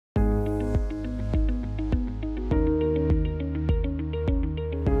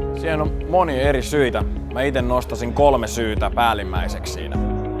Siihen on monia eri syitä. Mä itse nostasin 3 syytä päällimmäiseksi siinä.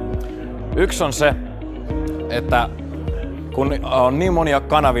 Yksi on se, että kun on niin monia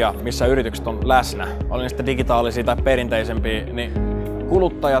kanavia, missä yritykset on läsnä, oli ne sitten digitaalisia tai perinteisempiä, niin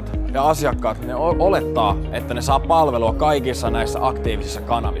kuluttajat ja asiakkaat ne olettaa, että ne saa palvelua kaikissa näissä aktiivisissa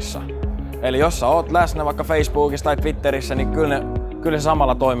kanavissa. Eli jos sä oot läsnä vaikka Facebookissa tai Twitterissä, niin kyllä se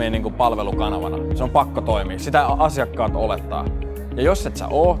samalla toimii niin kuin palvelukanavana. Se on pakko toimia. Sitä asiakkaat olettaa. Ja jos et sä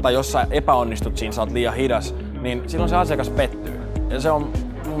oo, tai jos sä epäonnistut siinä, sä oot liian hidas, niin silloin se asiakas pettyy. Ja se on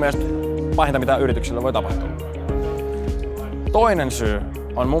mun mielestä pahinta, mitä yrityksille voi tapahtua. Toinen syy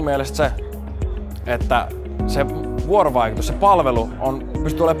on mun mielestä se, että se vuorovaikutus, se palvelu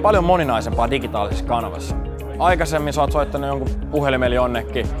pystyy olemaan paljon moninaisempaa digitaalisessa kanavassa. Aikaisemmin sä oot soittanut jonkun puhelimelle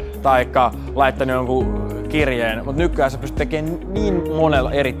jonnekin, taikka laittanut jonkun kirjeen, mutta nykyään sä pystyt tekemään niin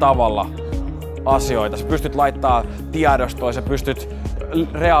monella eri tavalla asioita. Sä pystyt laittaa tiedostoa, sä pystyt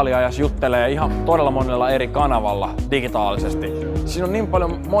reaaliajassa juttelemaan ihan todella monella eri kanavalla digitaalisesti. Siinä on niin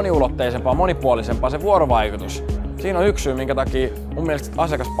paljon moniulotteisempaa, monipuolisempaa se vuorovaikutus. Siinä on yksi syy, minkä takia mun mielestä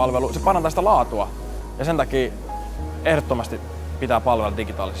asiakaspalvelu, se parantaa sitä laatua. Ja sen takia ehdottomasti pitää palvella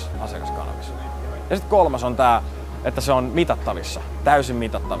digitaalisissa asiakaskanavissa. Ja sitten kolmas on tää, että se on mitattavissa, täysin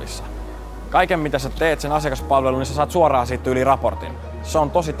mitattavissa. Kaiken mitä sä teet sen asiakaspalvelun, niin sä saat suoraan siitä yli raportin. Se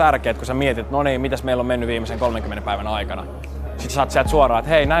on tosi tärkeää, kun sä mietit, no niin, mitäs meillä on mennyt viimeisen 30 päivän aikana. Sitten saat sieltä suoraan, että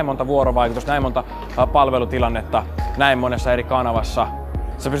hei, näin monta vuorovaikutusta, näin monta palvelutilannetta, näin monessa eri kanavassa.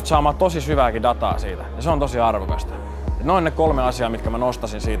 Sä pystyt saamaan tosi syvääkin dataa siitä, ja se on tosi arvokasta. Noin ne 3 asiaa, mitkä mä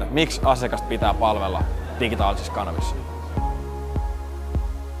nostasin siitä, miksi asiakasta pitää palvella digitaalisissa kanavissa.